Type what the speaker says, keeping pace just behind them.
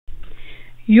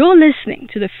You're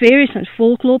listening to the Faeries and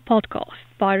Folklore podcast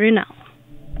by Ronel.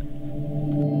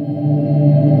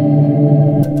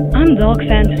 I'm dark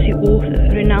fantasy author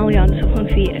Ronel Janse van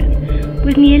Vuuren.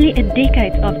 With nearly a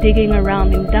decade of digging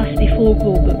around in dusty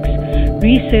folklore books,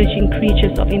 researching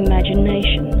creatures of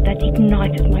imagination that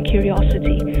ignited my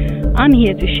curiosity, I'm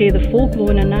here to share the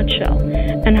folklore in a nutshell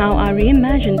and how I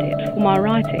reimagined it for my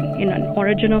writing in An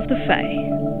Origin of the Fae.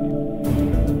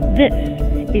 This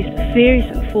is the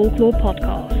Faeries and Folklore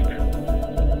podcast.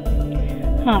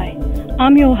 Hi,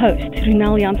 I'm your host,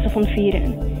 Ronel Janse van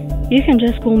Vuuren. You can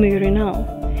just call me Ronel.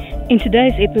 In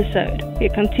today's episode, we're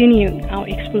continuing our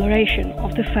exploration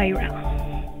of the Faeries.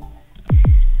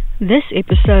 This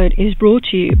episode is brought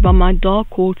to you by my Dark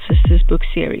Court Sisters book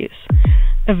series,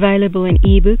 available in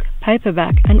ebook,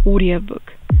 paperback and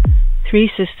audiobook. 3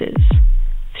 sisters,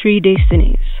 3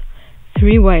 destinies,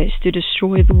 3 ways to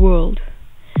destroy the world.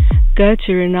 Go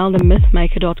to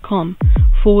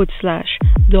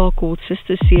ronelthemythmaker.com/Dark Court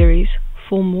Sisters series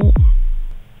for more.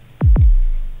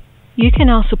 You can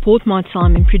now support my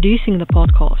time in producing the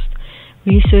podcast,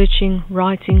 researching,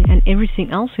 writing and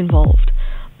everything else involved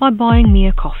by buying me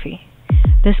a coffee.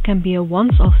 This can be a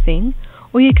once-off thing,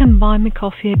 or you can buy me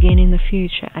coffee again in the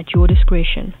future at your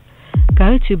discretion.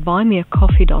 Go to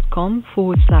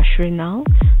buymeacoffee.com/Ronel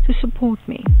to support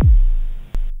me.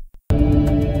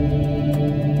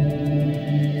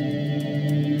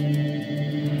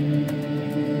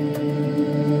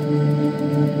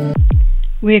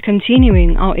 We are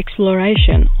continuing our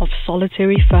exploration of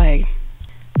solitary fae.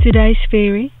 Today's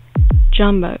fairy,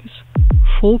 Yumboes,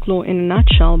 Folklore in a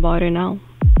Nutshell by Ronel.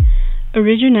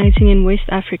 Originating in West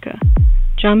Africa,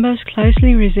 Yumboes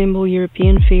closely resemble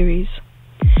European fairies.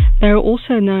 They are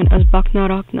also known as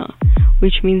Baknarakna,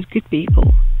 which means good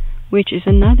people, which is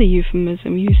another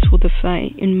euphemism used for the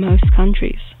fae in most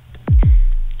countries.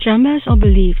 Yumboes are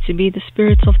believed to be the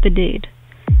spirits of the dead.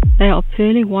 They are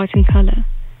pearly white in color,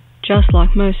 just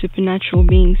like most supernatural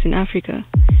beings in Africa,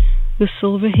 with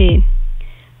silver hair.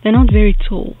 They're not very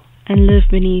tall and live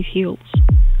beneath hills.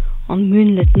 On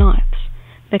moonlit nights,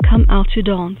 they come out to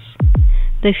dance.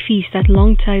 They feast at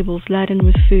long tables laden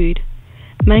with food,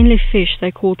 mainly fish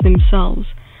they caught themselves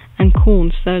and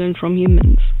corn stolen from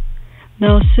humans. They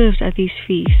are served at these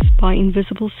feasts by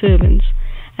invisible servants,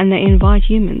 and they invite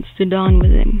humans to dine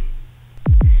with them.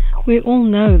 We all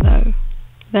know, though,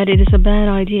 that it is a bad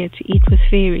idea to eat with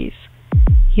fairies.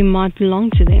 You might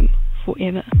belong to them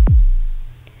forever.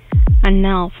 And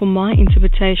now for my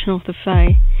interpretation of the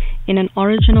Fae in An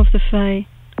Origin of the Fae,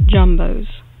 Yumboes.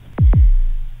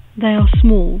 They are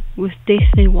small, with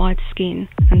deathly white skin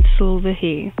and silver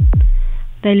hair.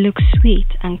 They look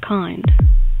sweet and kind.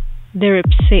 They're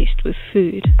obsessed with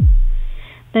food.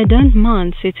 They don't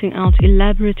mind setting out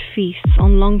elaborate feasts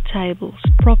on long tables,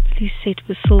 properly set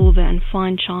with silver and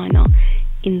fine china,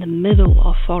 in the middle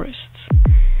of forests.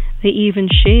 They even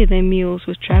share their meals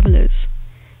with travelers,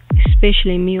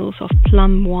 especially meals of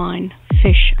plum wine,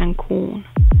 fish and corn.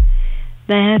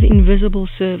 They have invisible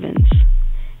servants.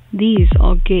 These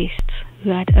are guests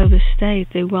who had overstayed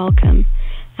their welcome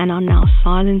and are now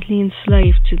silently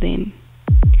enslaved to them.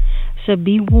 So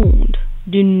be warned,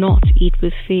 do not eat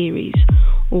with fairies,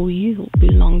 or you'll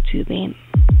belong to them.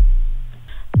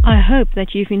 I hope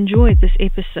that you've enjoyed this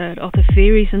episode of the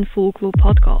Faeries and Folklore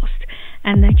podcast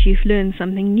and that you've learned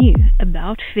something new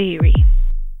about fairy.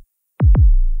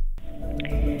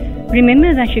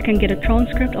 Remember that you can get a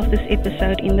transcript of this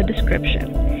episode in the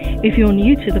description. If you're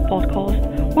new to the podcast,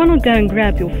 why not go and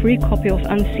grab your free copy of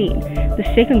Unseen, the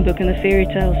second book in the fairy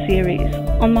tale series,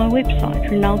 on my website,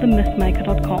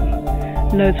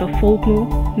 ronelthemythmaker.com. Loads of folklore,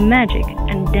 magic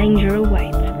and danger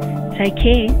await. Take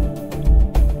care.